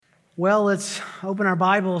Well, let's open our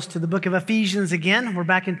Bibles to the book of Ephesians again. We're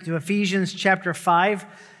back into Ephesians chapter 5.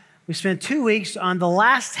 We spent 2 weeks on the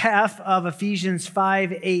last half of Ephesians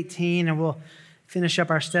 5:18, and we'll finish up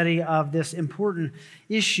our study of this important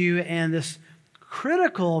issue and this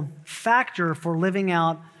critical factor for living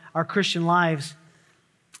out our Christian lives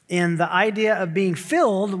in the idea of being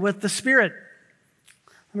filled with the Spirit.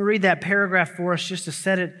 Let me read that paragraph for us just to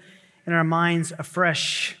set it in our minds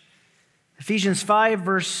afresh. Ephesians 5,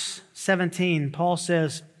 verse 17, Paul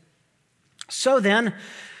says, "So then,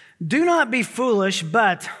 do not be foolish,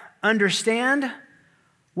 but understand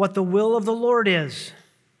what the will of the Lord is.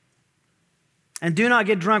 And do not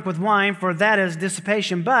get drunk with wine, for that is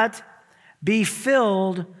dissipation, but be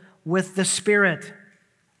filled with the Spirit,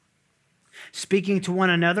 speaking to one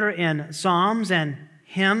another in psalms and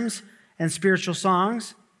hymns and spiritual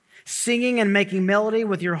songs, singing and making melody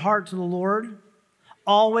with your heart to the Lord,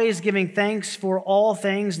 always giving thanks for all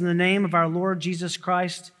things in the name of our Lord Jesus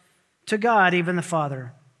Christ to God, even the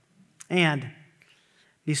Father. And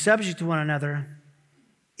be subject to one another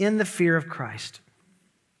in the fear of Christ."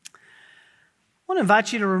 I want to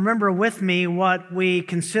invite you to remember with me what we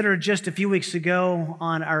considered just a few weeks ago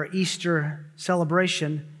on our Easter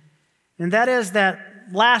celebration. And that is that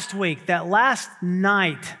last week, that last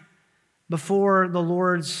night before the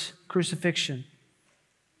Lord's crucifixion.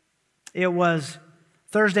 It was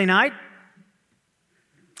Thursday night,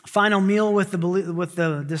 final meal with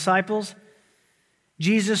the disciples.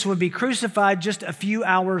 Jesus would be crucified just a few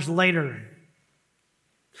hours later.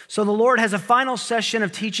 So the Lord has a final session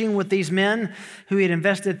of teaching with these men who he had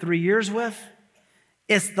invested 3 years with.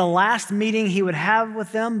 It's the last meeting he would have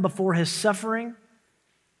with them before his suffering.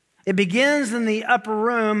 It begins in the upper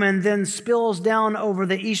room and then spills down over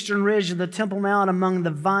the eastern ridge of the Temple Mount among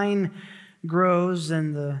the vine groves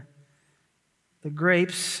and the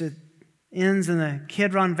grapes. It ends in the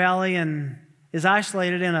Kidron Valley and is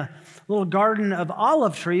isolated in a little garden of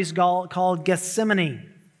olive trees called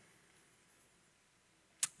Gethsemane.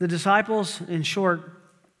 The disciples, in short,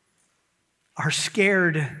 are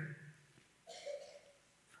scared.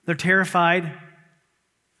 They're terrified.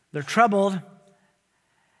 They're troubled.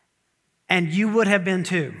 And you would have been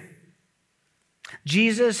too.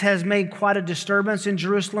 Jesus has made quite a disturbance in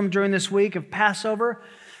Jerusalem during this week of Passover.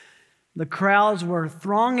 The crowds were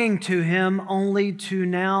thronging to him only to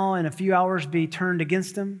now in a few hours be turned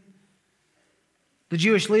against him. The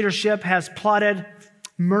Jewish leadership has plotted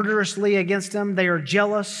murderously against him. They are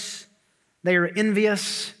jealous. They are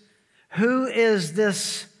envious. Who is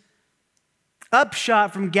this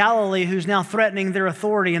upshot from Galilee who's now threatening their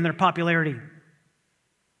authority and their popularity?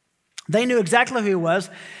 They knew exactly who he was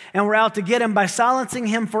and were out to get him by silencing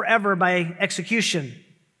him forever by execution.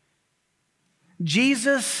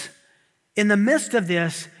 Jesus, in the midst of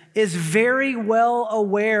this, is very well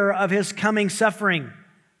aware of his coming suffering.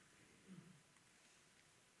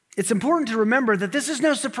 It's important to remember that this is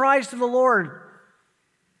no surprise to the Lord.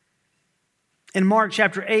 In Mark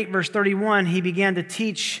chapter 8, verse 31, he began to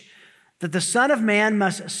teach that the Son of Man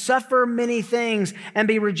must suffer many things and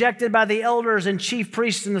be rejected by the elders and chief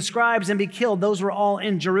priests and the scribes and be killed. Those were all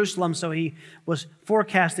in Jerusalem, so he was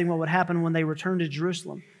forecasting what would happen when they returned to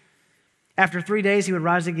Jerusalem. After 3 days, he would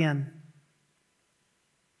rise again.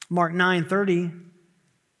 Mark 9:30,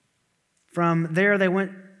 from there they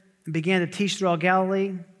went and began to teach throughout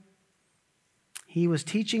Galilee. He was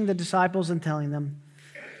teaching the disciples and telling them,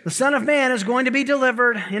 "The Son of Man is going to be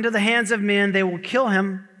delivered into the hands of men. They will kill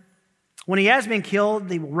him. When he has been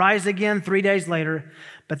killed, he will rise again 3 days later."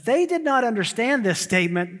 But they did not understand this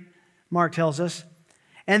statement, Mark tells us,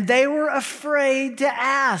 and they were afraid to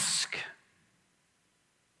ask.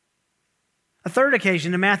 A third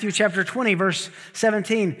occasion in Matthew chapter 20, verse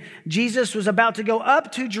 17, Jesus was about to go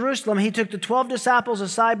up to Jerusalem. He took the 12 disciples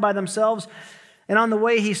aside by themselves, and on the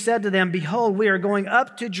way he said to them, "Behold, we are going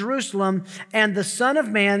up to Jerusalem, and the Son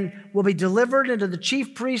of Man will be delivered into the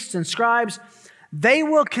chief priests and scribes. They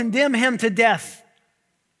will condemn him to death,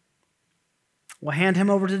 will hand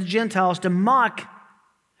him over to the Gentiles to mock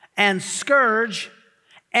and scourge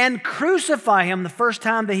and crucify him." The first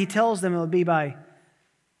time that he tells them it will be by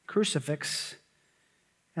crucifix.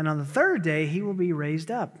 And on the third day, he will be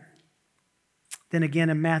raised up. Then again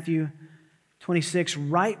in Matthew 26,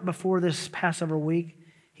 right before this Passover week,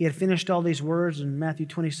 he had finished all these words, and Matthew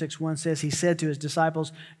 26:1 says, he said to his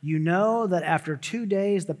disciples, "You know that after 2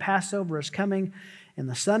 days the Passover is coming, and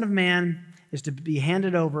the Son of Man is to be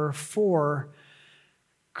handed over for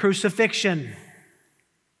crucifixion."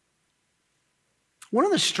 One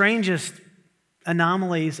of the strangest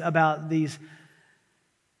anomalies about these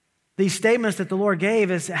statements that the Lord gave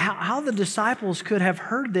is how the disciples could have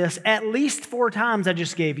heard this at least 4 times I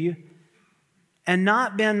just gave you. and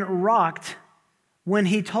not been rocked when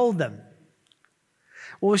he told them?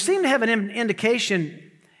 Well, we seem to have an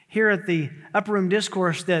indication here at the Upper Room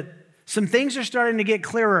Discourse that some things are starting to get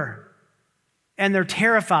clearer, and they're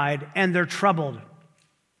terrified and they're troubled.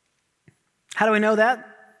 How do we know that?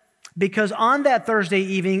 Because on that Thursday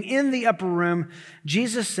evening in the upper room,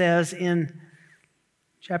 Jesus says in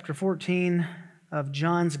chapter 14 of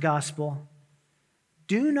John's Gospel,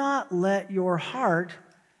 "Do not let your heart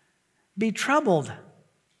be troubled."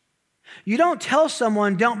 You don't tell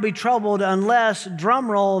someone, "Don't be troubled," unless,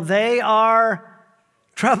 drumroll, they are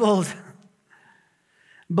troubled.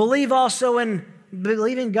 Believe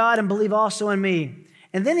in God and believe also in me.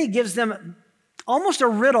 And then he gives them almost a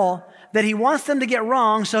riddle that he wants them to get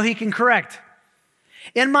wrong so he can correct.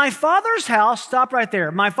 In my Father's house, stop right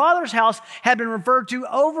there. My Father's house had been referred to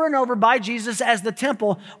over and over by Jesus as the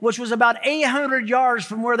temple, which was about 800 yards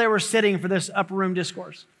from where they were sitting for this upper room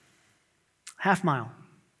discourse. Half mile.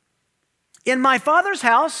 In my Father's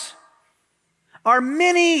house are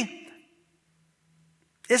many,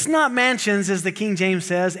 it's not mansions as the King James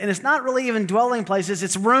says, and it's not really even dwelling places,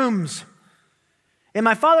 it's rooms. In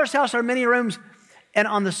my Father's house are many rooms. And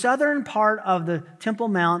on the southern part of the Temple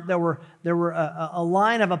Mount, there were a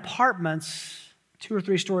line of apartments, 2 or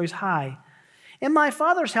 3 stories high. In my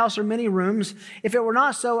Father's house are many rooms. If it were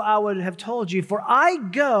not so, I would have told you. For I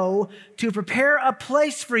go to prepare a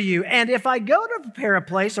place for you. And if I go to prepare a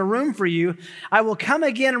place, a room for you, I will come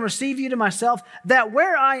again and receive you to myself, that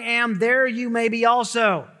where I am, there you may be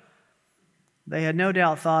also. They had no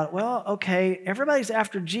doubt thought, well, okay, everybody's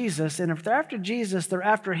after Jesus, and if they're after Jesus, they're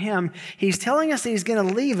after him. He's telling us he's going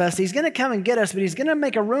to leave us. He's going to come and get us, but he's going to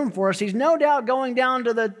make a room for us. He's no doubt going down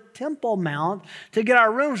to the Temple Mount to get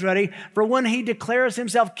our rooms ready for when he declares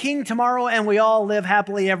himself king tomorrow and we all live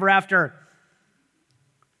happily ever after.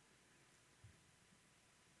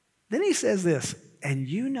 Then he says this, and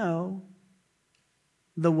you know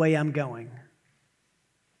the way I'm going.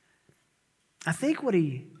 I think what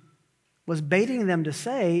he was baiting them to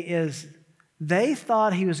say is they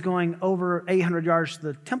thought he was going over 800 yards to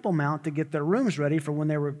the Temple Mount to get their rooms ready for when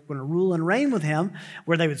they were going to rule and reign with him,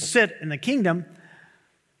 where they would sit in the kingdom.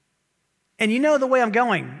 And you know the way I'm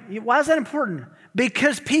going. Why is that important?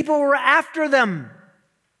 Because people were after them.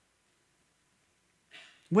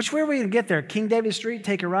 Which way are we going to get there? King David Street,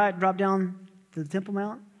 take a right, drop down to the Temple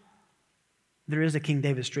Mount? There is a King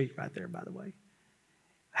David Street right there, by the way.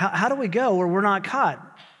 How do we go where we're not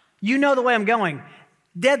caught? You know the way I'm going.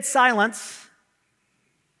 Dead silence.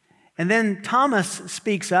 And then Thomas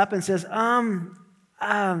speaks up and says,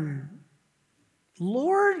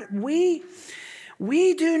 Lord, we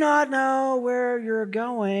do not know where you're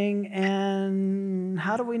going, and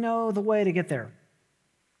how do we know the way to get there?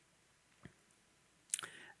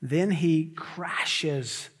 Then he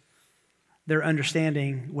crashes their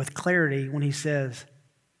understanding with clarity when he says,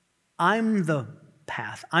 I'm the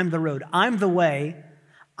path, I'm the road, I'm the way,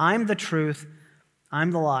 I'm the truth, I'm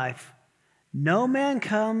the life. No man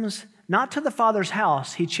comes, not to the Father's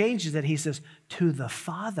house. He changes it. He says, to the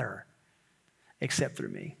Father, except through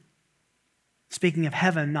me. Speaking of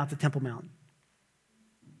heaven, not the Temple Mount.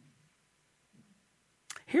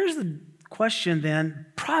 Here's the question then.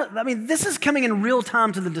 This is coming in real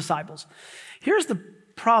time to the disciples. Here's the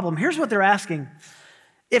problem. Here's what they're asking.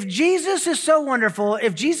 If Jesus is so wonderful,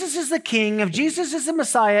 if Jesus is the King, if Jesus is the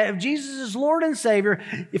Messiah, if Jesus is Lord and Savior,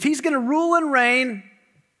 if he's going to rule and reign,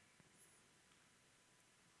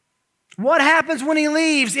 what happens when he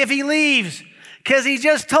leaves, if he leaves? Because he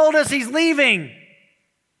just told us he's leaving.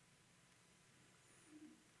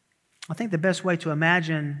 I think the best way to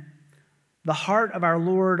imagine the heart of our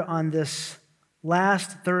Lord on this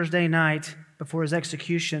last Thursday night before his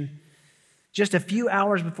execution, just a few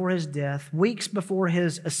hours before his death, weeks before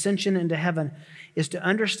his ascension into heaven, is to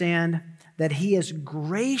understand that he is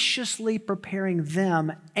graciously preparing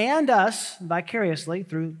them and us vicariously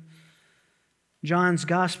through John's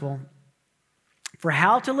gospel for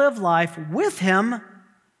how to live life with him,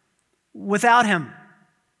 without him.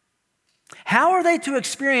 How are they to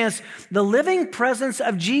experience the living presence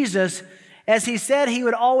of Jesus as he said he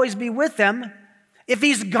would always be with them if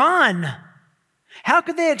he's gone? How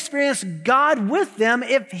could they experience God with them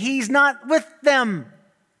if he's not with them?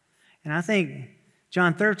 And I think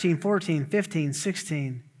John 13, 14, 15,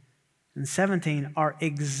 16, and 17 are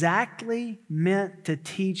exactly meant to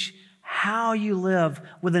teach how you live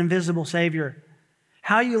with an invisible Savior,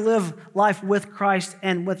 how you live life with Christ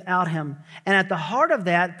and without him. And at the heart of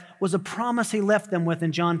that was a promise he left them with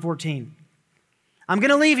in John 14. I'm going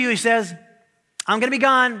to leave you, he says. I'm going to be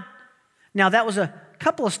gone. Now, that was a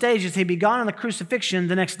couple of stages. He'd be gone on the crucifixion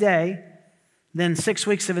the next day. then 6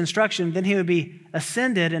 weeks of instruction, then he would be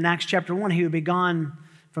ascended in Acts chapter 1. He would be gone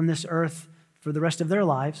from this earth for the rest of their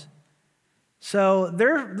lives. So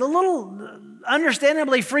they're a little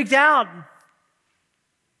understandably freaked out.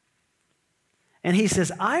 And he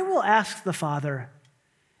says, I will ask the Father,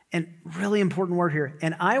 and really important word here,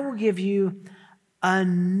 and I will give you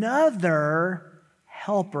another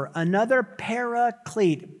helper, another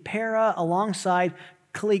paraclete, para alongside,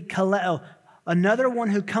 klete, kaleo, another one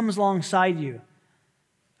who comes alongside you.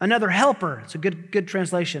 Another helper. It's a good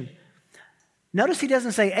translation. Notice he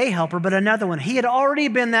doesn't say a helper, but another one. He had already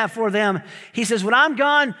been that for them. He says, when I'm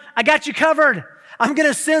gone, I got you covered. I'm going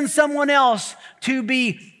to send someone else to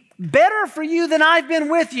be better for you than I've been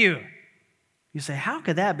with you. You say, how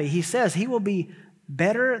could that be? He says he will be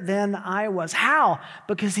better than I was. How?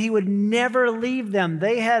 Because he would never leave them.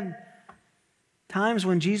 They had times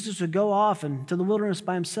when Jesus would go off into the wilderness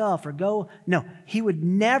by himself or go. No, he would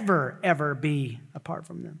never, ever be apart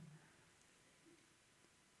from them.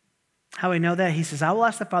 How do we know that? He says, I will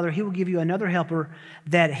ask the Father, he will give you another helper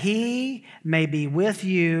that he may be with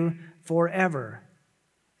you forever.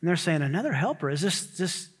 And they're saying, another helper? Is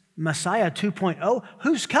this Messiah 2.0?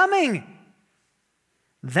 Who's coming?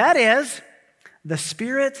 That is the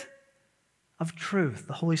Spirit of truth,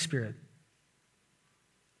 the Holy Spirit.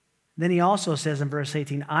 Then he also says in verse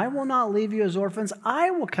 18, I will not leave you as orphans. I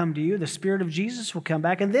will come to you. The Spirit of Jesus will come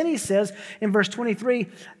back. And then he says in verse 23,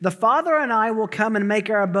 the Father and I will come and make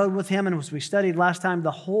our abode with him. And as we studied last time, the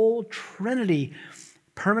whole Trinity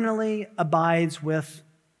permanently abides with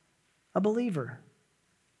a believer.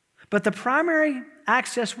 But the primary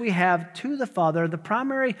access we have to the Father, the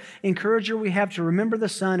primary encourager we have to remember the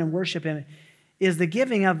Son and worship him, is the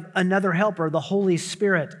giving of another helper, the Holy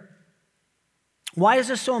Spirit. Why is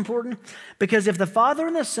this so important? Because if the Father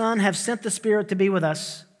and the Son have sent the Spirit to be with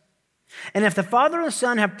us, and if the Father and the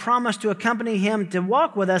Son have promised to accompany him to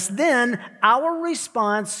walk with us, then our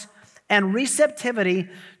response and receptivity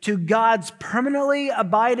to God's permanently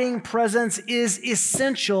abiding presence is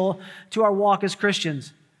essential to our walk as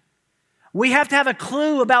Christians. We have to have a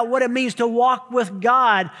clue about what it means to walk with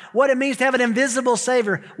God, what it means to have an invisible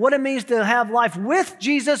Savior, what it means to have life with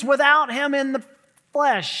Jesus without him in the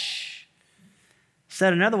flesh.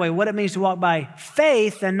 Said another way, what it means to walk by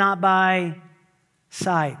faith and not by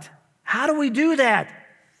sight. How do we do that?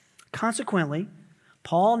 Consequently,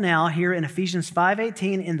 Paul now here in Ephesians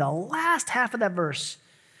 5:18, in the last half of that verse,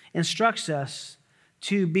 instructs us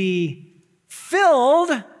to be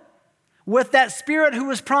filled with that Spirit who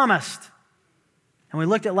was promised. And we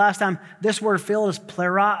looked at last time, this word filled is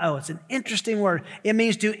plerao. It's an interesting word. It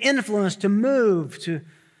means to influence, to move, to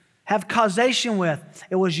have causation with.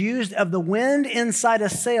 It was used of the wind inside a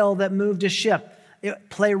sail that moved a ship. It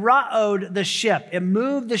pleraoed the ship. It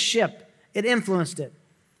moved the ship. It influenced it.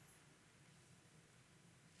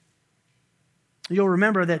 You'll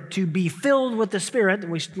remember that to be filled with the Spirit,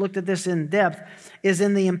 we looked at this in depth, is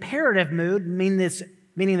in the imperative mood, meaning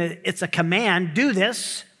that it's a command, do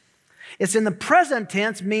this. It's in the present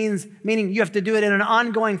tense, meaning you have to do it in an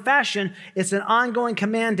ongoing fashion. It's an ongoing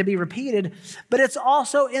command to be repeated. But it's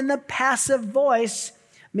also in the passive voice,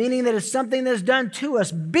 meaning that it's something that's done to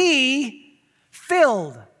us. Be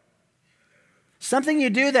filled. Something you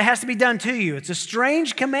do that has to be done to you. It's a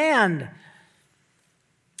strange command.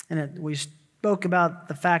 And we spoke about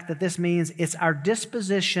the fact that this means it's our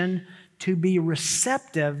disposition to be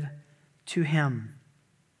receptive to him.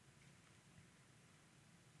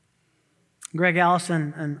 Greg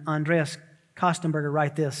Allison and Andreas Kostenberger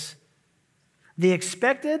write this. The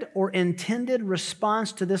expected or intended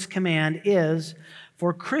response to this command is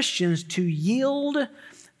for Christians to yield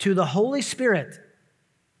to the Holy Spirit,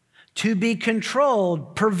 to be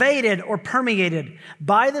controlled, pervaded, or permeated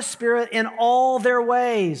by the Spirit in all their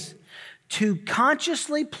ways, to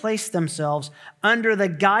consciously place themselves under the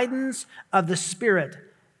guidance of the Spirit,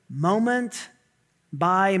 moment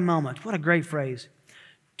by moment. What a great phrase.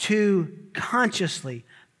 To consciously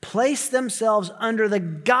place themselves under the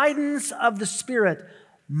guidance of the Spirit,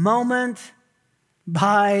 moment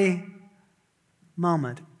by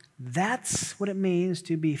moment. That's what it means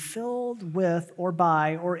to be filled with or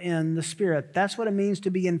by or in the Spirit. That's what it means to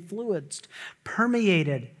be influenced,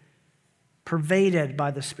 permeated, pervaded by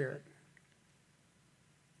the Spirit.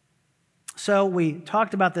 So we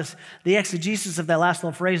talked about this, the exegesis of that last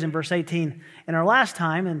little phrase in verse 18 in our last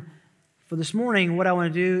time, and for this morning, what I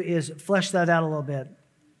want to do is flesh that out a little bit.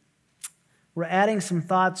 We're adding some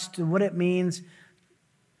thoughts to what it means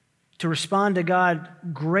to respond to God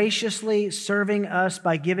graciously serving us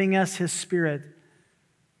by giving us his Spirit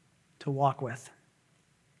to walk with.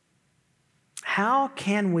 How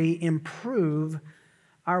can we improve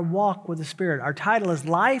our walk with the Spirit. Our title is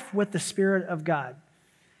Life with the Spirit of God.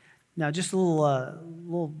 Now, just a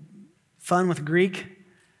little fun with Greek.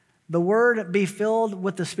 The word be filled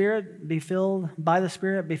with the Spirit, be filled by the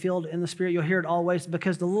Spirit, be filled in the Spirit. You'll hear it always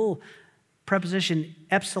because the little preposition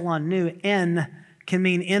epsilon, nu, en, can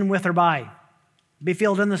mean in, with, or by. Be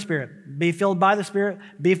filled in the Spirit, be filled by the Spirit,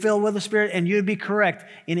 be filled with the Spirit, and you'd be correct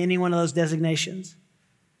in any one of those designations.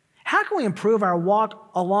 How can we improve our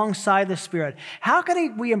walk alongside the Spirit? How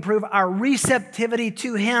can we improve our receptivity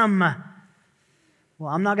to Him? Well,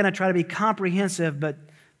 I'm not going to try to be comprehensive, but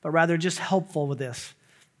rather just helpful with this.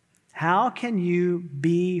 How can you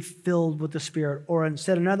be filled with the Spirit? Or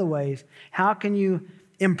said in other ways, how can you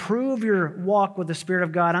improve your walk with the Spirit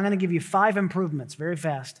of God? I'm going to give you 5 improvements very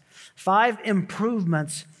fast. 5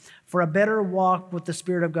 improvements for a better walk with the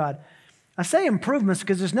Spirit of God. I say improvements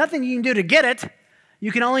because there's nothing you can do to get it.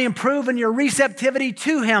 You can only improve in your receptivity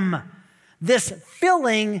to Him. This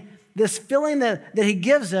filling that He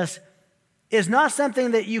gives us is not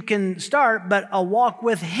something that you can start, but a walk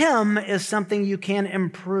with Him is something you can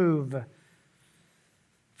improve.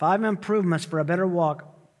 5 improvements for a better walk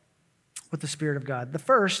with the Spirit of God. The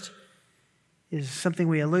first is something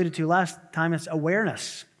we alluded to last time. It's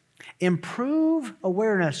awareness. Improve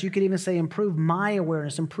awareness. You could even say improve my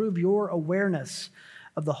awareness. Improve your awareness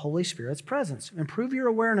of the Holy Spirit's presence. Improve your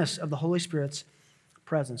awareness of the Holy Spirit's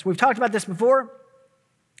presence. We've talked about this before.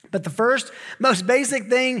 But the first, most basic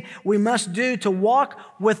thing we must do to walk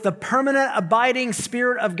with the permanent, abiding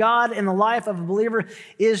Spirit of God in the life of a believer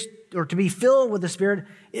or to be filled with the Spirit,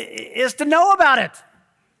 is to know about it,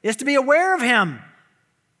 is to be aware of Him.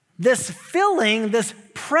 This filling, this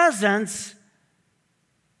presence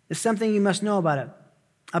is something you must know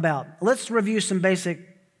about. Let's review some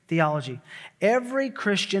basic theology. Every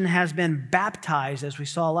Christian has been baptized, as we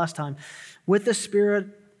saw last time, with the Spirit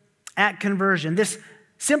at conversion. This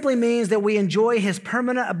simply means that we enjoy His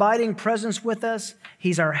permanent abiding presence with us.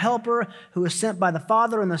 He's our helper who is sent by the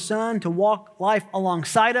Father and the Son to walk life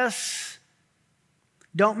alongside us.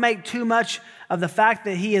 Don't make too much of the fact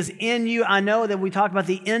that He is in you. I know that we talk about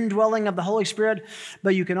the indwelling of the Holy Spirit,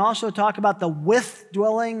 but you can also talk about the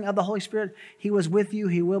withdwelling of the Holy Spirit. He was with you.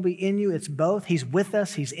 He will be in you. It's both. He's with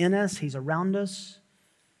us. He's in us. He's around us.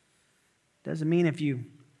 Doesn't mean if you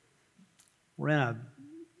were in an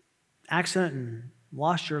accident and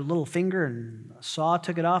lost your little finger and a saw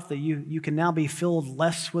took it off that you can now be filled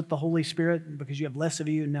less with the Holy Spirit because you have less of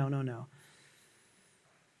you. No.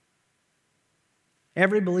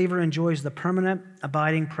 Every believer enjoys the permanent,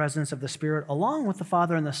 abiding presence of the Spirit along with the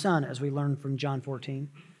Father and the Son, as we learned from John 14.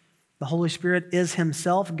 The Holy Spirit is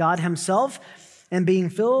Himself, God Himself, and being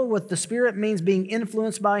filled with the Spirit means being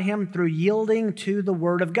influenced by Him through yielding to the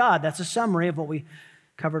Word of God. That's a summary of what we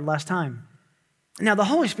covered last time. Now, the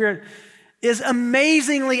Holy Spirit is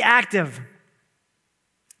amazingly active.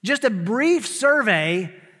 Just a brief survey,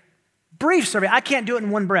 I can't do it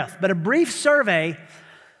in one breath, but a brief survey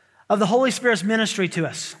of the Holy Spirit's ministry to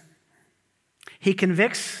us. He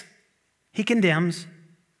convicts, He condemns,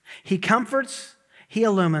 He comforts, He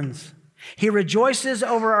illumines. He rejoices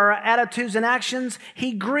over our attitudes and actions.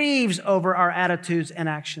 He grieves over our attitudes and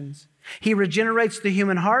actions. He regenerates the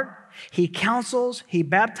human heart. He counsels, He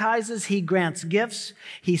baptizes, He grants gifts,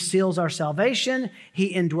 He seals our salvation,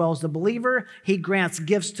 He indwells the believer, He grants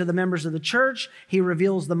gifts to the members of the church, He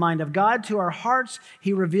reveals the mind of God to our hearts,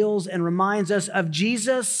 He reveals and reminds us of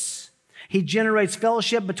Jesus, He generates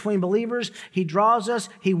fellowship between believers, He draws us,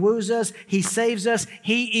 He woos us, He saves us,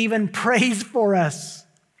 He even prays for us.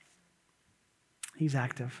 He's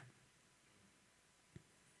active.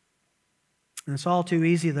 And it's all too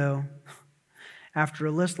easy, though, after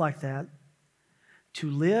a list like that,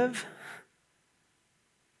 to live,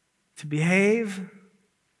 to behave,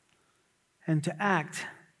 and to act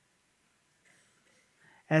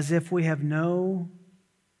as if we have no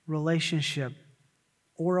relationship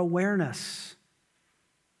or awareness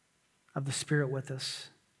of the Spirit with us.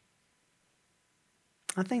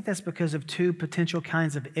 I think that's because of 2 potential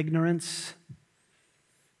kinds of ignorance.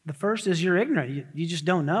 The first is you're ignorant. You just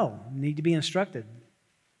don't know. You need to be instructed.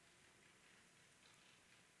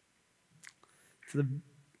 To the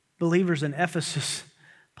believers in Ephesus,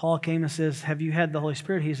 Paul came and says, have you had the Holy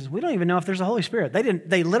Spirit? He says, we don't even know if there's a Holy Spirit.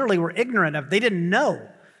 They literally were ignorant of it. They didn't know.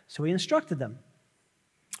 So he instructed them.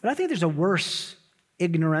 But I think there's a worse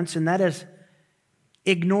ignorance, and that is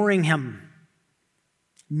ignoring Him.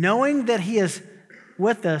 Knowing that He is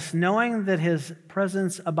with us, knowing that His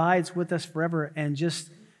presence abides with us forever, and just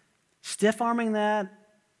stiff-arming that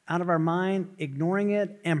out of our mind, ignoring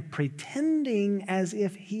it, and pretending as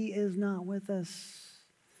if He is not with us.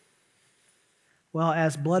 Well,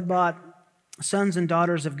 as blood-bought sons and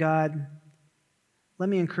daughters of God, let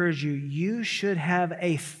me encourage you, you should have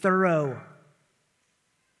a thorough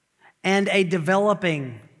and a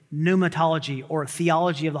developing pneumatology or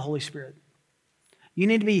theology of the Holy Spirit. You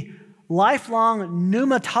need to be lifelong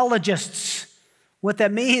pneumatologists. What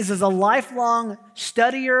that means is a lifelong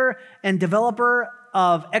studier and developer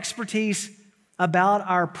of expertise about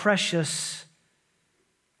our precious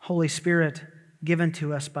Holy Spirit given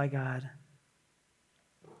to us by God.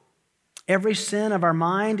 Every sin of our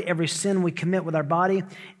mind, every sin we commit with our body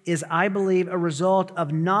is, I believe, a result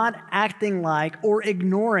of not acting like or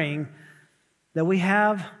ignoring that we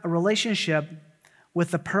have a relationship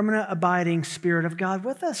with the permanent abiding Spirit of God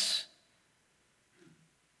with us.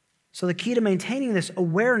 So the key to maintaining this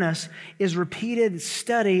awareness is repeated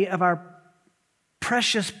study of our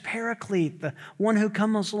precious Paraclete, the one who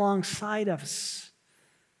comes alongside us.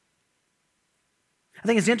 I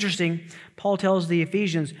think it's interesting, Paul tells the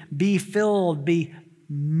Ephesians, be filled, be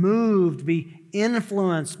moved, be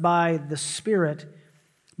influenced by the Spirit.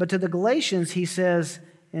 But to the Galatians, he says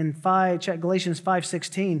in Galatians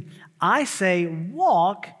 5:16, I say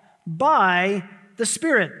walk by the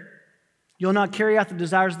Spirit. You'll not carry out the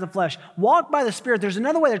desires of the flesh. Walk by the Spirit. There's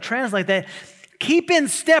another way to translate that. Keep in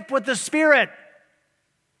step with the Spirit.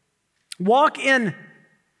 Walk in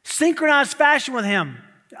synchronized fashion with Him.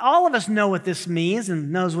 All of us know what this means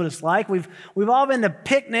and knows what it's like. We've all been to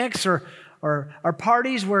picnics or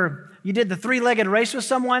parties where you did the three-legged race with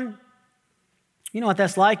someone. You know what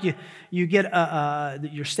that's like. You get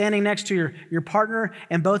you're standing next to your partner,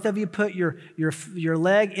 and both of you put your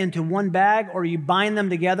leg into one bag, or you bind them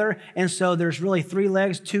together, and so there's really three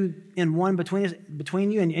legs, two in one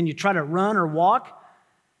between you, and you try to run or walk.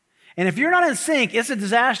 And if you're not in sync, it's a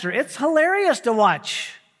disaster. It's hilarious to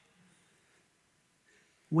watch.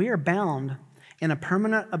 We are bound in a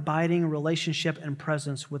permanent abiding relationship and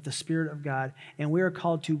presence with the Spirit of God, and we are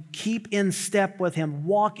called to keep in step with Him,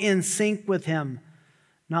 walk in sync with Him,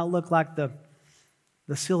 not look like the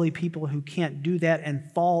silly people who can't do that and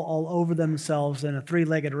fall all over themselves in a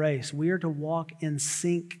three-legged race. We are to walk in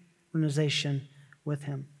synchronization with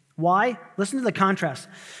Him. Why? Listen to the contrast.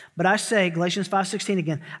 But I say, Galatians 5:16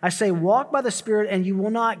 again, I say walk by the Spirit and you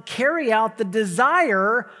will not carry out the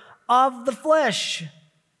desire of the flesh.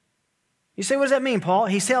 You say, what does that mean, Paul?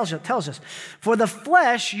 He tells us, for the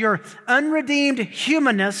flesh, your unredeemed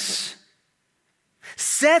humanness,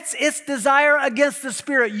 sets its desire against the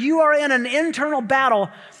Spirit. You are in an internal battle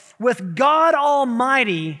with God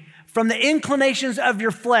Almighty from the inclinations of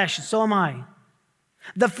your flesh. So am I.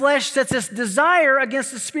 The flesh sets its desire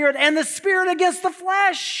against the Spirit, and the Spirit against the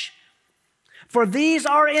flesh. For these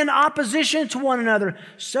are in opposition to one another,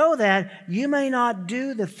 so that you may not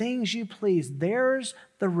do the things you please. There's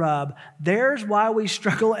the rub. There's why we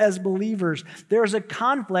struggle as believers. There's a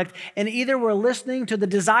conflict, and either we're listening to the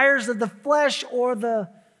desires of the flesh or the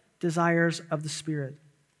desires of the Spirit.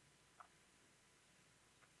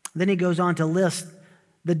 Then he goes on to list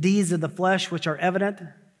the deeds of the flesh, which are evident.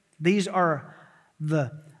 These are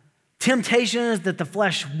the temptations that the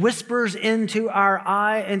flesh whispers into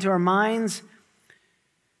our minds.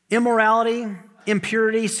 Immorality,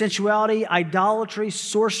 impurity, sensuality, idolatry,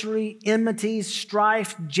 sorcery, enmities,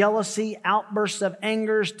 strife, jealousy, outbursts of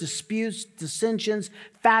angers, disputes, dissensions,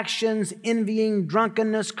 factions, envying,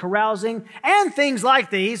 drunkenness, carousing, and things like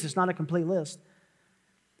these. It's not a complete list.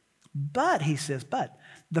 But, he says,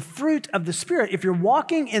 the fruit of the Spirit, if you're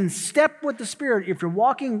walking in step with the Spirit, if you're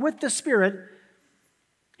walking with the Spirit,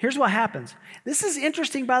 here's what happens. This is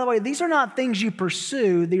interesting, by the way. These are not things you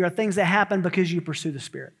pursue. They are things that happen because you pursue the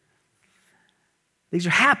Spirit. These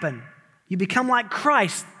happen. You become like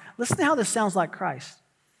Christ. Listen to how this sounds like Christ.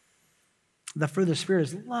 The fruit of the Spirit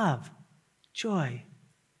is love, joy,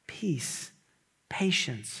 peace,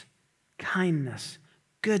 patience, kindness,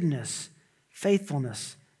 goodness,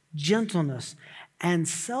 faithfulness, gentleness, and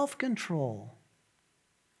self-control.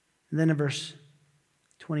 And then in verse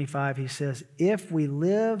 25, he says, if we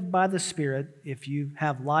live by the Spirit, if you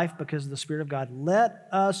have life because of the Spirit of God, let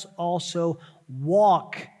us also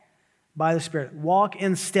walk by the Spirit. Walk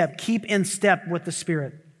in step. Keep in step with the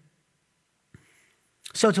Spirit.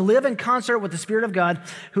 So to live in concert with the Spirit of God,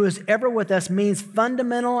 who is ever with us, means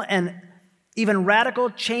fundamental and even radical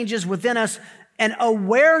changes within us, and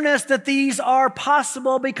awareness that these are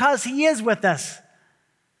possible because He is with us.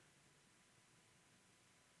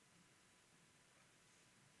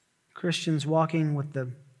 Christians walking with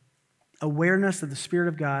the awareness of the Spirit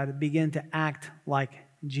of God begin to act like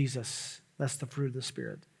Jesus. That's the fruit of the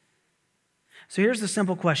Spirit. So here's the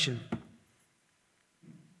simple question.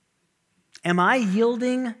 Am I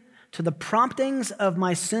yielding to the promptings of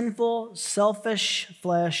my sinful, selfish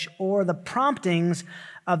flesh or the promptings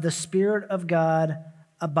of the Spirit of God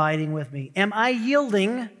abiding with me? Am I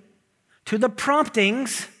yielding to the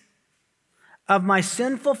promptings of my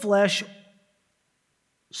sinful flesh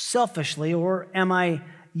selfishly, or am I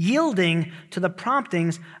yielding to the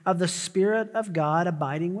promptings of the Spirit of God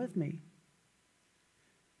abiding with me?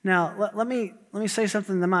 Now, let me say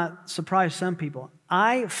something that might surprise some people.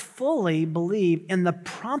 I fully believe in the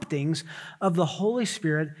promptings of the Holy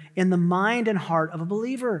Spirit in the mind and heart of a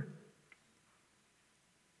believer.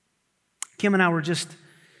 Kim and I were just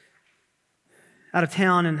out of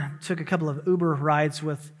town and took a couple of Uber rides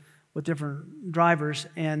with different drivers,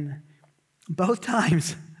 and both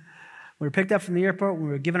times we were picked up from the airport, we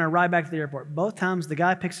were given a ride back to the airport. Both times the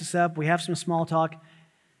guy picks us up, we have some small talk,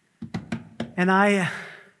 and I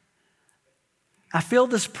feel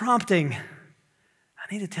this prompting.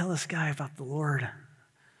 I need to tell this guy about the Lord.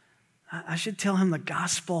 I should tell him the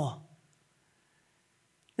gospel.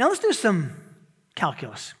 Now let's do some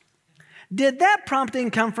calculus. Did that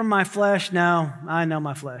prompting come from my flesh? No, I know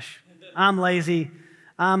my flesh. I'm lazy.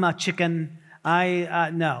 I'm a chicken.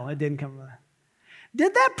 No, it didn't come from that.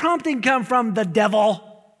 Did that prompting come from the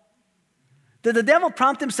devil? Did the devil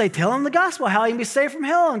prompt him, say, tell him the gospel, how he can be saved from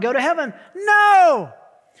hell and go to heaven? No.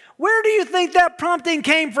 Where do you think that prompting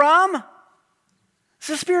came from? It's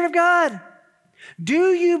the Spirit of God.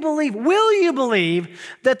 Will you believe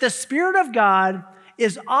that the Spirit of God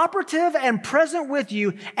is operative and present with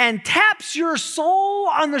you and taps your soul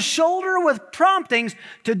on the shoulder with promptings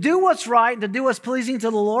to do what's right and to do what's pleasing to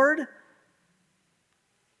the Lord?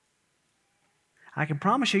 I can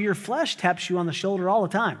promise you your flesh taps you on the shoulder all the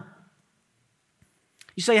time.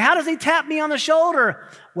 You say, how does he tap me on the shoulder?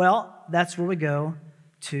 Well, that's where we go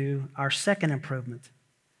to our second improvement.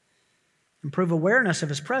 Improve awareness of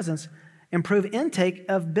his presence, improve intake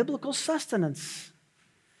of biblical sustenance.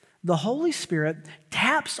 The Holy Spirit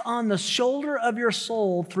taps on the shoulder of your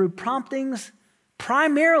soul through promptings,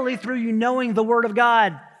 primarily through you knowing the Word of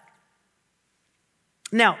God.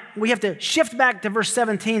 Now, we have to shift back to verse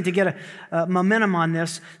 17 to get a momentum on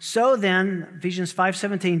this. So then, Ephesians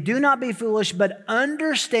 5:17, do not be foolish, but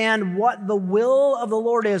understand what the will of the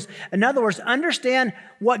Lord is. In other words, understand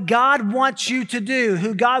what God wants you to do,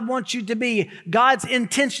 who God wants you to be, God's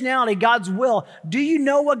intentionality, God's will. Do you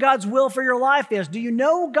know what God's will for your life is? Do you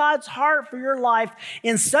know God's heart for your life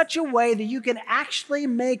in such a way that you can actually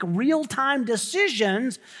make real-time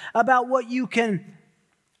decisions about what you can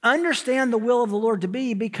understand the will of the Lord to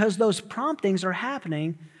be, because those promptings are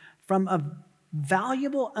happening from a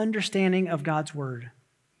valuable understanding of God's Word.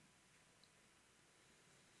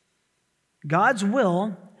 God's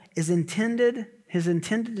will is intended, his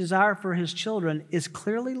intended desire for his children is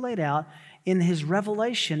clearly laid out in his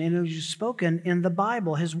revelation and it is spoken in the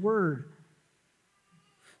Bible, his Word.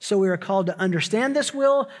 So we are called to understand this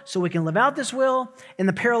will so we can live out this will. In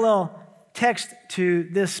the parallel text to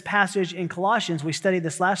this passage in Colossians, we studied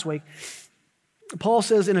this last week, Paul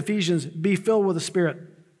says in Ephesians, be filled with the Spirit.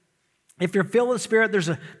 If you're filled with the Spirit, there's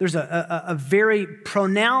a very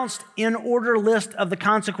pronounced in-order list of the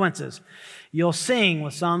consequences. You'll sing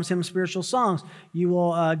with psalms, hymns, spiritual songs. You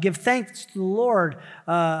will give thanks to the Lord.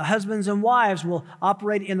 Husbands and wives will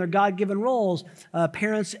operate in their God-given roles.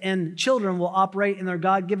 Parents and children will operate in their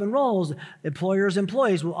God-given roles. Employers,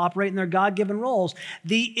 employees will operate in their God-given roles.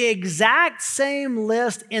 The exact same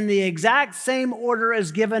list in the exact same order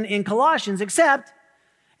is given in Colossians, except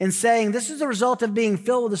in saying this is the result of being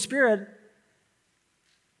filled with the Spirit.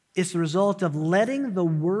 It's the result of letting the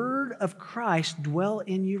Word of Christ dwell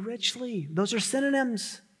in you richly. Those are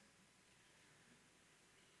synonyms.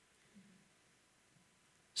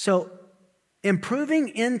 So, improving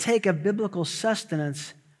intake of biblical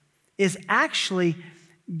sustenance is actually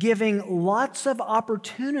giving lots of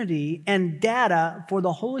opportunity and data for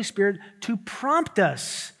the Holy Spirit to prompt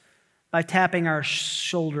us by tapping our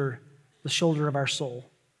shoulder, the shoulder of our soul.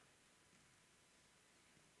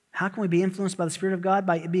 How can we be influenced by the Spirit of God?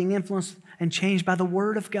 By being influenced and changed by the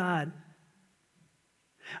Word of God.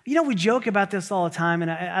 You know, we joke about this all the time,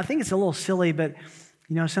 and I think it's a little silly, but,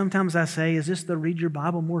 you know, sometimes I say, is this the read your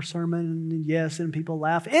Bible more sermon? And yes, and people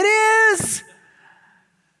laugh. It is!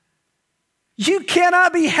 You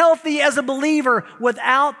cannot be healthy as a believer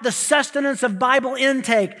without the sustenance of Bible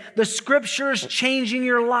intake, the Scriptures changing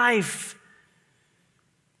your life.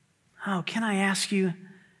 Oh, can I ask you,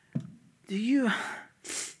 do you,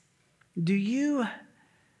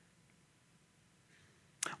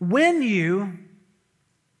 when you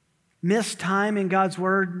miss time in God's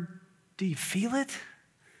Word, do you feel it?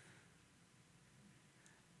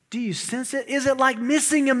 Do you sense it? Is it like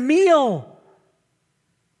missing a meal?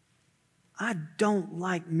 I don't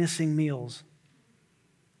like missing meals.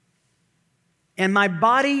 And my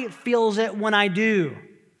body feels it when I do.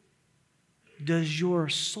 Does your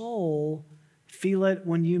soul feel it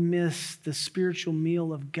when you miss the spiritual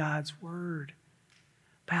meal of God's word?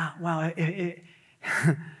 Wow.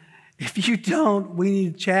 If you don't, we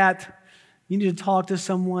need to chat. You need to talk to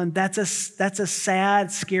someone. That's a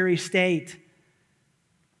sad, scary state.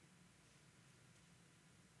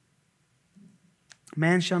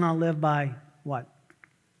 Man shall not live by what?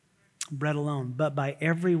 Bread alone, but by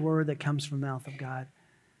every word that comes from the mouth of God.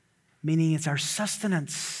 Meaning it's our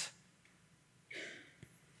sustenance.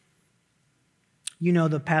 You know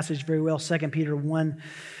the passage very well, 2 Peter 1,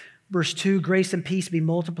 verse 2, grace and peace be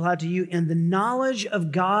multiplied to you in the knowledge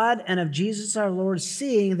of God and of Jesus our Lord,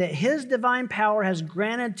 seeing that his divine power has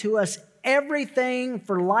granted to us everything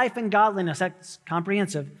for life and godliness. That's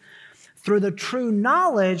comprehensive. Through the true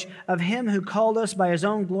knowledge of him who called us by his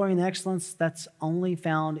own glory and excellence, that's only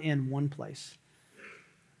found in one place.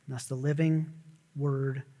 And that's the living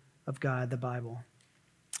word of God, the Bible.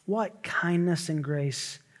 What kindness and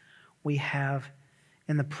grace we have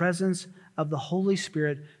in the presence of the Holy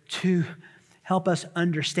Spirit to help us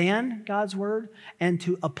understand God's word and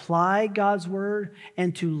to apply God's word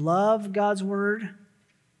and to love God's word.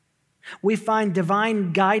 We find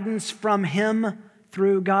divine guidance from him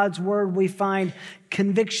through God's word. We find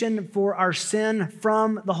conviction for our sin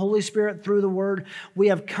from the Holy Spirit through the word. We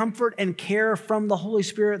have comfort and care from the Holy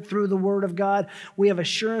Spirit through the word of God. We have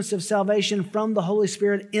assurance of salvation from the Holy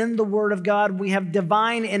Spirit in the word of God. We have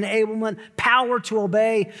divine enablement, power to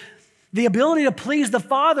obey, the ability to please the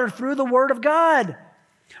Father through the word of God.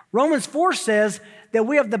 Romans 4 says that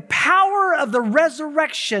we have the power of the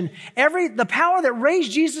resurrection. The power that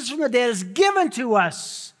raised Jesus from the dead is given to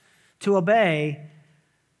us to obey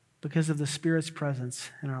because of the Spirit's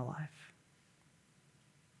presence in our life.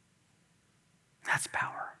 That's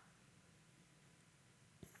power.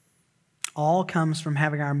 All comes from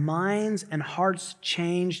having our minds and hearts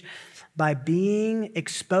changed by being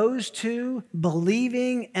exposed to,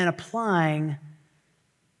 believing, and applying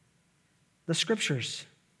the Scriptures.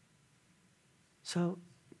 So,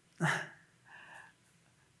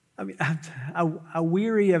 I'm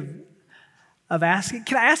weary of asking.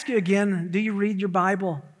 Can I ask you again, do you read your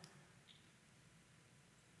Bible?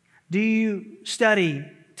 Do you study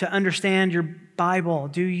to understand your Bible?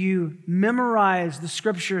 Do you memorize the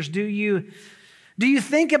Scriptures? Do you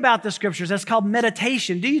think about the Scriptures? That's called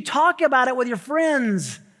meditation. Do you talk about it with your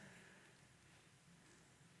friends?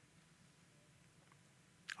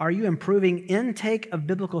 Are you improving intake of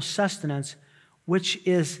biblical sustenance, which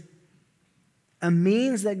is a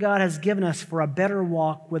means that God has given us for a better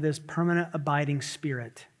walk with his permanent abiding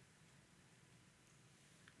Spirit?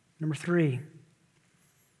 Number 3,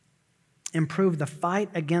 improve the fight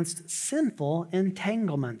against sinful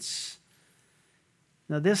entanglements.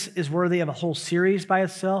 Now, this is worthy of a whole series by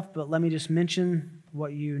itself, but let me just mention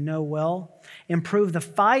what you know well. Improve the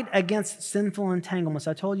fight against sinful entanglements.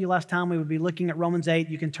 I told you last time we would be looking at Romans 8.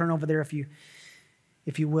 You can turn over there if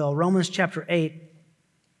you will. Romans chapter 8.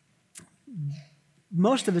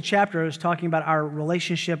 Most of the chapter is talking about our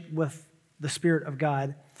relationship with the Spirit of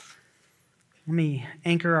God. Let me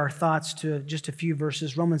anchor our thoughts to just a few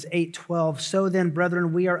verses. Romans 8:12. So then,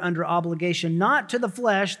 brethren, we are under obligation not to the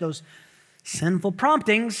flesh, those sinful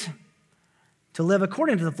promptings, to live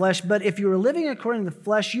according to the flesh. But if you are living according to the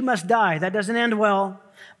flesh, you must die. That doesn't end well.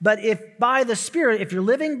 But if you're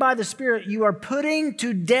living by the Spirit, you are putting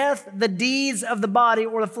to death the deeds of the body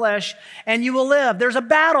or the flesh, and you will live. There's a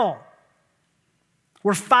battle.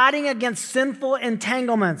 We're fighting against sinful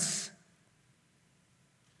entanglements.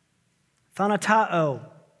 Thanatos,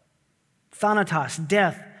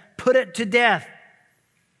 death. Put it to death.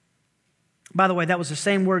 By the way, that was the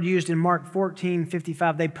same word used in Mark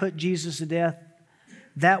 14:55. They put Jesus to death.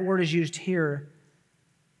 That word is used here.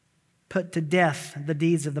 Put to death the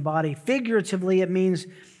deeds of the body. Figuratively, it means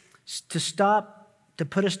to stop, to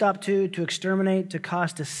put a stop to exterminate, to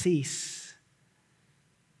cause to cease.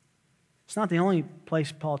 It's not the only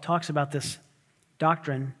place Paul talks about this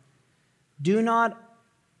doctrine. Do not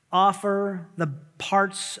offer the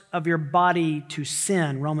parts of your body to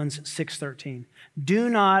sin, Romans 6:13. Do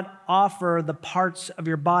not offer the parts of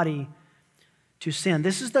your body to sin.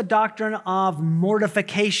 This is the doctrine of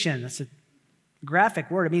mortification. That's a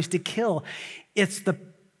graphic word. It means to kill. It's the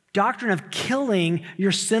doctrine of killing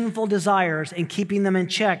your sinful desires and keeping them in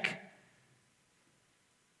check.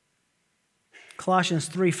 Colossians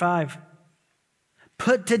 3:5.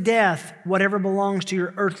 Put to death whatever belongs to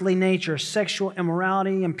your earthly nature, sexual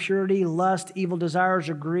immorality, impurity, lust, evil desires,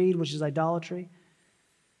 or greed, which is idolatry.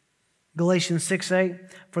 Galatians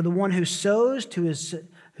 6:8, for the one who sows to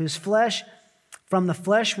his flesh, from the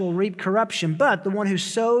flesh will reap corruption, but the one who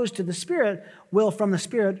sows to the Spirit will from the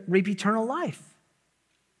Spirit reap eternal life.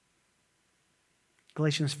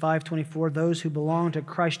 Galatians 5:24, those who belong to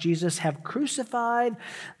Christ Jesus have crucified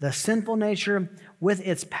the sinful nature with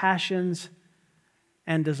its passions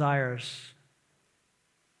and desires.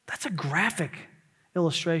 That's a graphic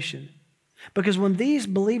illustration. Because when these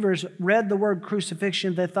believers read the word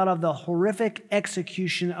crucifixion, they thought of the horrific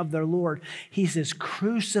execution of their Lord. He says,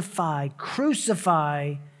 crucify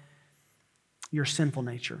your sinful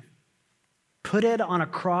nature. Put it on a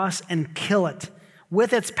cross and kill it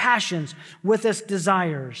with its passions, with its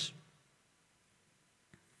desires.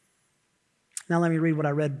 Now let me read what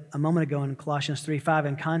I read a moment ago in Colossians 3:5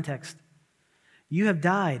 in context. You have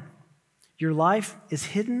died. Your life is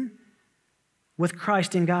hidden with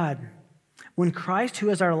Christ in God. When Christ, who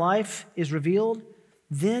is our life, is revealed,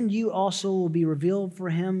 then you also will be revealed for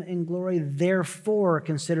him in glory. Therefore,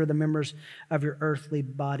 consider the members of your earthly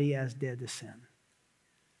body as dead to sin.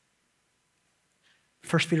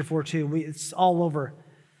 1 Peter 4:2, it's all over.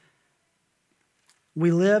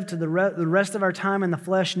 We live to the rest of our time in the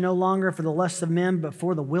flesh, no longer for the lusts of men, but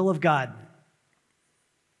for the will of God.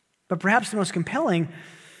 But perhaps the most compelling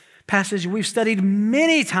passage we've studied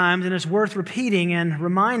many times, and it's worth repeating and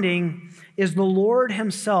reminding, is the Lord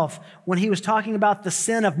himself when he was talking about the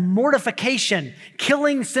sin of mortification,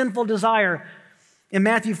 killing sinful desire. In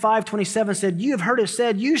Matthew 5:27 said, you have heard it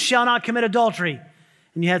said, you shall not commit adultery.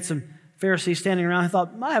 And you had some Pharisees standing around who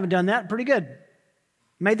thought, I haven't done that, pretty good.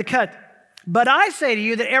 Made the cut. But I say to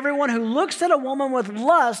you that everyone who looks at a woman with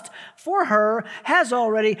lust for her has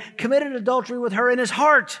already committed adultery with her in his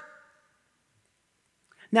heart.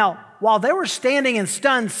 Now, while they were standing in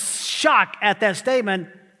stunned shock at that statement,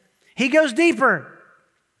 he goes deeper.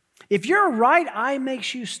 If your right eye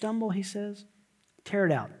makes you stumble, he says, tear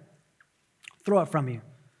it out. Throw it from you.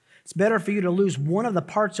 It's better for you to lose one of the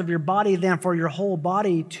parts of your body than for your whole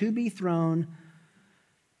body to be thrown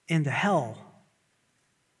into hell.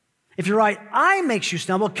 If your right eye makes you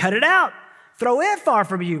stumble, cut it out. Throw it far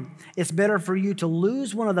from you. It's better for you to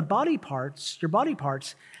lose one of the body parts, your body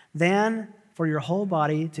parts, than for your whole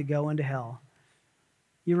body to go into hell.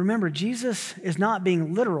 You remember, Jesus is not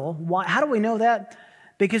being literal. Why? How do we know that?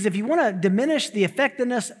 Because if you want to diminish the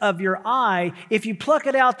effectiveness of your eye, if you pluck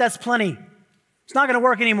it out, that's plenty. It's not going to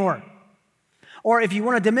work anymore. Or if you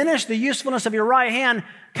want to diminish the usefulness of your right hand,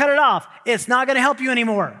 cut it off. It's not going to help you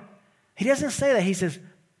anymore. He doesn't say that. He says,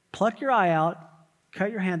 pluck your eye out,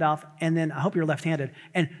 cut your hand off, and then, I hope you're left-handed,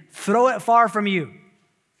 and throw it far from you.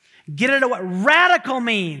 Get it away. Radical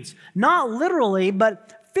means, not literally,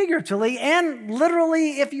 but figuratively, and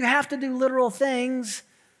literally if you have to do literal things,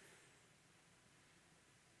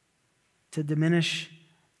 to diminish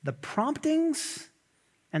the promptings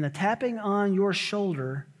and the tapping on your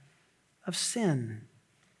shoulder of sin.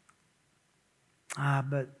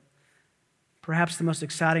 But perhaps the most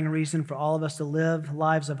exciting reason for all of us to live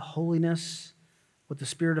lives of holiness with the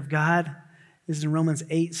Spirit of God is in Romans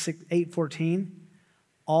 8:14.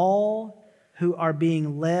 All who are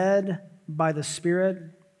being led by the Spirit,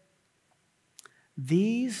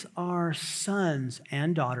 these are sons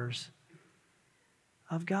and daughters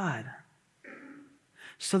of God.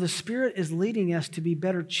 So the Spirit is leading us to be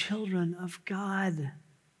better children of God.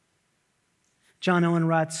 John Owen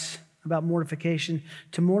writes about mortification.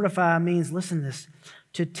 To mortify means, listen to this,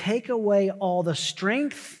 to take away all the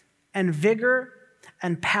strength and vigor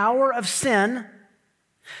and power of sin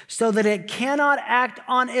so that it cannot act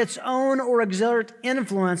on its own or exert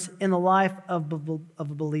influence in the life of a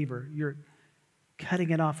believer. You're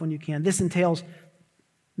cutting it off when you can. This entails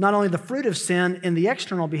not only the fruit of sin in the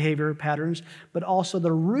external behavior patterns, but also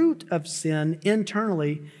the root of sin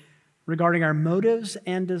internally regarding our motives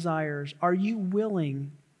and desires. Are you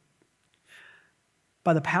willing,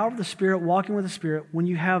 by the power of the Spirit, walking with the Spirit, when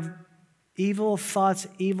you have evil thoughts,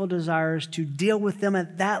 evil desires, to deal with them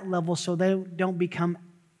at that level so they don't become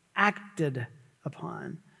acted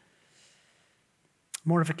upon?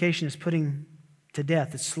 Mortification is putting to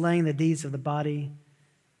death. It's slaying the deeds of the body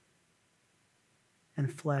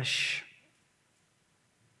and flesh.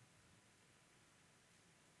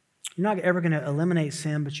 You're not ever going to eliminate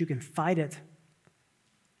sin, but you can fight it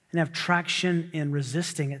and have traction in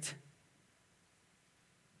resisting it.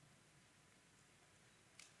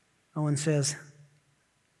 Owen says,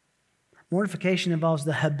 mortification involves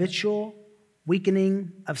the habitual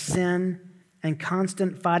weakening of sin and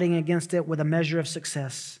constant fighting against it with a measure of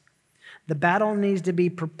success. The battle needs to be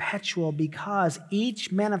perpetual because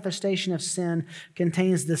each manifestation of sin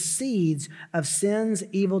contains the seeds of sin's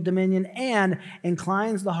evil dominion and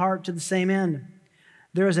inclines the heart to the same end.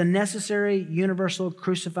 There is a necessary universal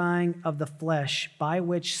crucifying of the flesh by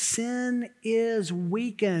which sin is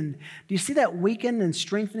weakened. Do you see that weakened and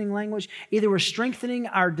strengthening language? Either we're strengthening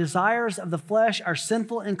our desires of the flesh, our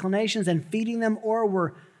sinful inclinations, and feeding them, or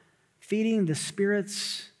we're feeding the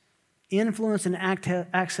Spirit's influence and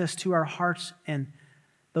access to our hearts and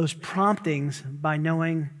those promptings by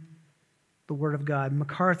knowing the Word of God.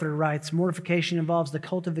 MacArthur writes, mortification involves the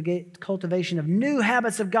cultivation of new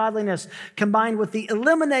habits of godliness combined with the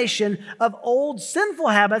elimination of old sinful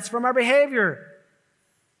habits from our behavior.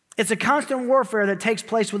 It's a constant warfare that takes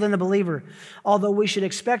place within the believer. Although we should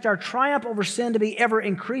expect our triumph over sin to be ever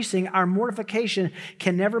increasing, our mortification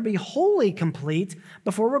can never be wholly complete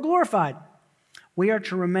before we're glorified. We are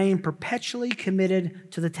to remain perpetually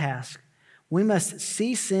committed to the task. We must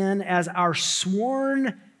see sin as our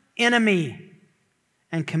sworn enemy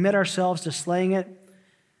and commit ourselves to slaying it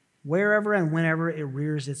wherever and whenever it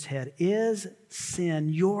rears its head. Is sin,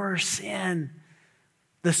 your sin,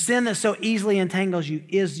 the sin that so easily entangles you,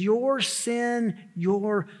 is your sin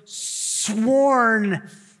your sworn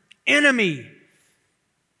enemy?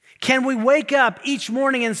 Can we wake up each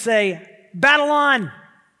morning and say, battle on,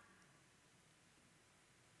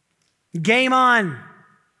 game on,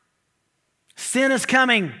 sin is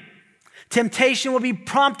coming. Temptation will be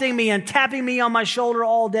prompting me and tapping me on my shoulder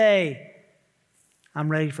all day. I'm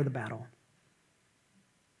ready for the battle.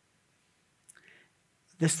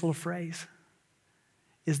 This little phrase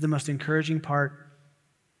is the most encouraging part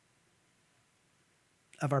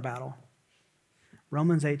of our battle.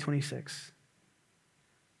 Romans 8:26.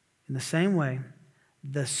 In the same way,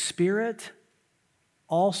 the Spirit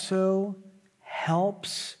also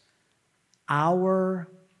helps our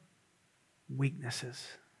weaknesses.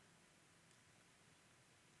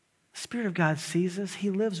 The Spirit of God sees us. He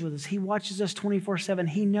lives with us. He watches us 24/7.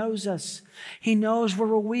 He knows us. He knows where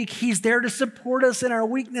we're weak. He's there to support us in our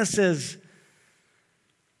weaknesses.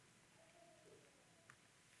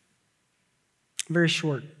 Very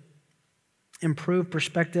short. Improve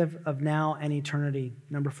perspective of now and eternity.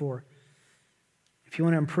 Number 4. If you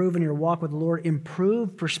want to improve in your walk with the Lord,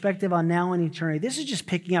 improve perspective on now and eternity. This is just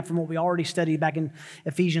picking up from what we already studied back in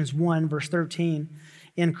Ephesians 1, verse 13.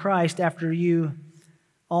 In Christ, you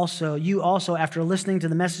also, after listening to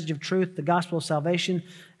the message of truth, the gospel of salvation,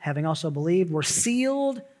 having also believed, were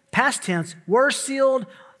sealed, past tense, were sealed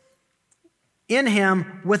in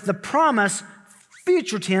Him with the promise,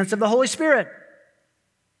 future tense, of the Holy Spirit,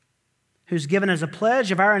 who's given as a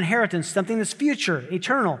pledge of our inheritance, something that's future,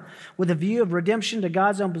 eternal, with a view of redemption to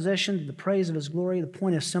God's own possession, to the praise of His glory. The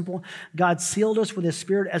point is simple. God sealed us with His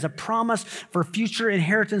Spirit as a promise for future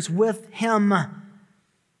inheritance with Him.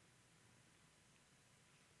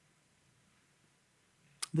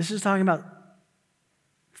 This is talking about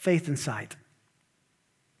faith and sight.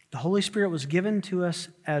 The Holy Spirit was given to us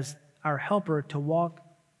as our helper to walk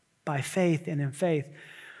by faith and in faith.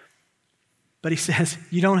 But He says,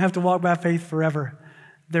 you don't have to walk by faith forever.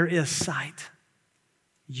 There is sight.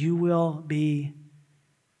 You will be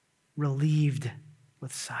relieved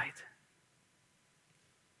with sight.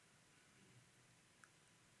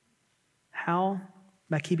 How?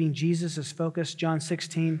 By keeping Jesus as focus. John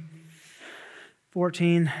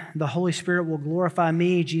 16:14, the Holy Spirit will glorify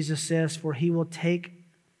me, Jesus says, for He will take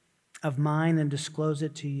of mine and disclose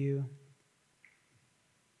it to you.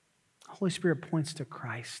 The Holy Spirit points to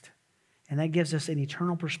Christ. And that gives us an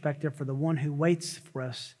eternal perspective for the one who waits for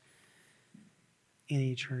us in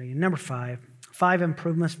eternity. And number 5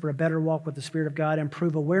 improvements for a better walk with the Spirit of God.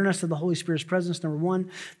 Improve awareness of the Holy Spirit's presence, number 1.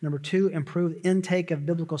 Number 2, improve intake of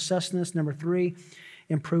biblical sustenance. Number 3,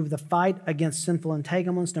 improve the fight against sinful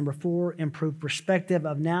entanglements. Number 4, improve perspective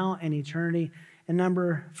of now and eternity. And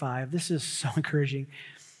number 5, this is so encouraging,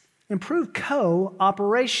 improve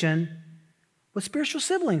cooperation with spiritual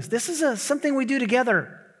siblings. This is something we do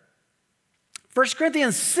together. 1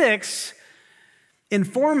 Corinthians 6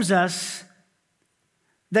 informs us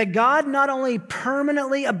that God not only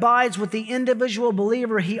permanently abides with the individual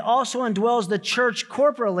believer, He also indwells the church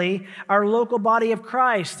corporately, our local body of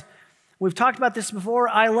Christ. We've talked about this before.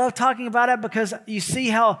 I love talking about it because you see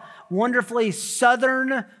how wonderfully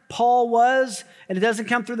southern Paul was, and it doesn't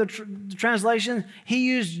come through the translation. He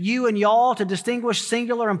used you and y'all to distinguish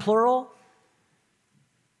singular and plural.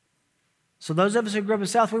 So those of us who grew up in the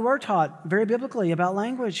South, we were taught very biblically about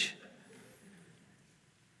language.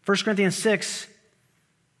 1 Corinthians 6,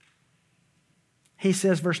 he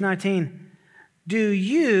says, verse 19, do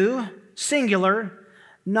you, singular,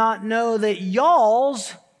 not know that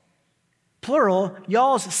y'all's plural,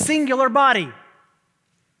 y'all's singular body.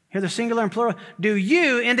 Hear the singular and plural. Do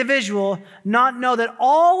you, individual, not know that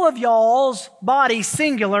all of y'all's body,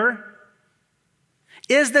 singular,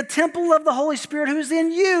 is the temple of the Holy Spirit who's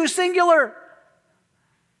in you, singular?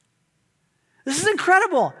 This is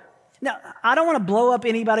incredible. Now, I don't want to blow up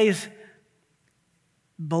anybody's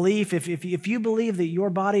belief. If you believe that your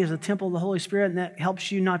body is a temple of the Holy Spirit and that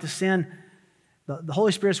helps you not to sin, the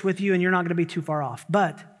Holy Spirit's with you and you're not going to be too far off.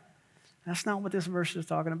 But that's not what this verse is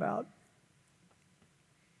talking about.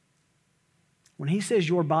 When he says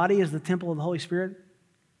your body is the temple of the Holy Spirit,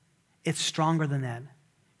 it's stronger than that.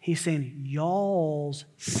 He's saying y'all's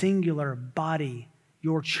singular body,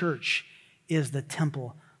 your church, is the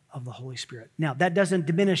temple of the Holy Spirit. Now, that doesn't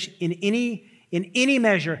diminish in any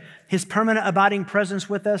measure his permanent abiding presence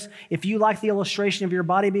with us. If you like the illustration of your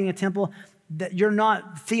body being a temple, that you're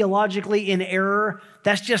not theologically in error.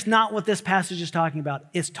 That's just not what this passage is talking about.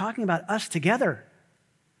 It's talking about us together.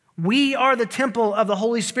 We are the temple of the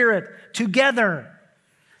Holy Spirit together.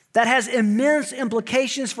 That has immense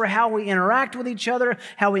implications for how we interact with each other,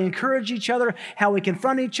 how we encourage each other, how we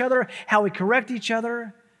confront each other, how we correct each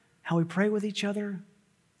other, how we pray with each other,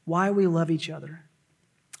 why we love each other.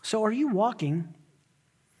 So are you walking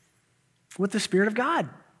with the Spirit of God?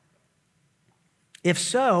 If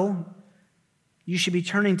so, you should be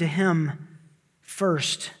turning to Him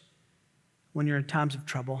first when you're in times of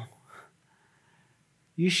trouble.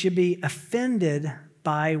 You should be offended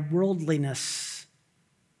by worldliness.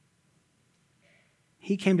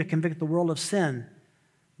 He came to convict the world of sin.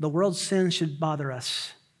 The world's sin should bother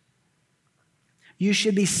us. You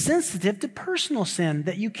should be sensitive to personal sin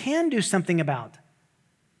that you can do something about.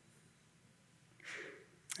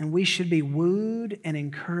 And we should be wooed and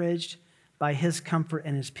encouraged by His comfort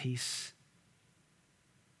and His peace.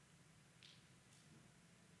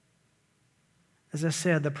 As I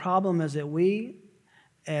said, the problem is that we,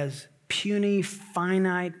 as puny,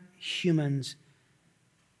 finite humans,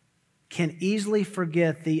 can easily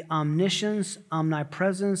forget the omniscience,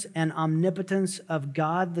 omnipresence, and omnipotence of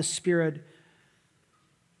God the Spirit,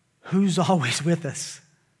 who's always with us.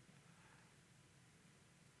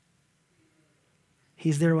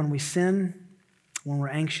 He's there when we sin, when we're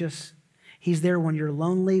anxious. He's there when you're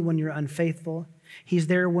lonely, when you're unfaithful. He's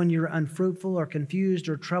there when you're unfruitful or confused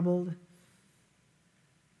or troubled.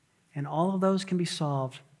 And all of those can be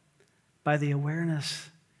solved by the awareness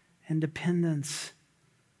and dependence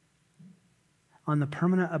on the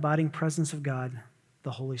permanent abiding presence of God,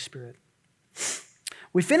 the Holy Spirit.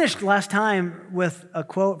 We finished last time with a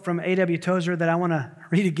quote from A.W. Tozer that I want to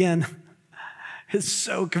read again. It's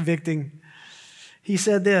so convicting. He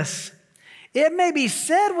said this: "It may be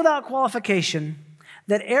said without qualification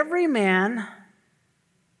that every man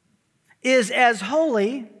is as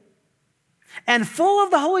holy and full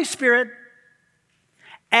of the Holy Spirit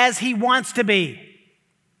as he wants to be.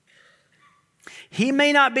 He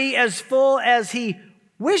may not be as full as he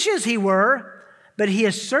wishes he were, but he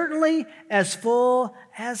is certainly as full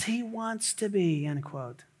as he wants to be," end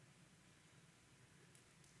quote.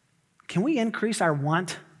 Can we increase our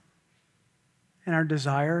want and our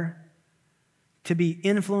desire to be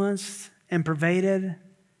influenced and pervaded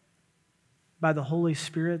by the Holy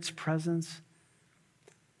Spirit's presence?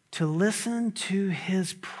 To listen to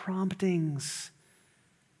His promptings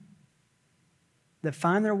that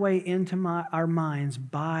find their way into our minds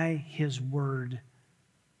by His Word.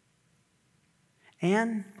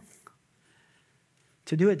 And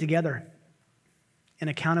to do it together in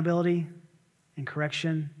accountability, in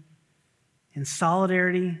correction, in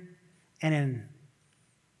solidarity, and in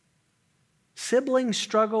sibling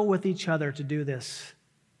struggle with each other to do this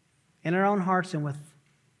in our own hearts and with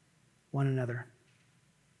one another.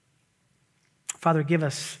 Father, give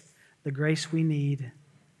us the grace we need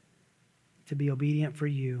to be obedient for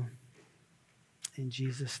You. In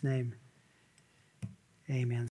Jesus' name, amen.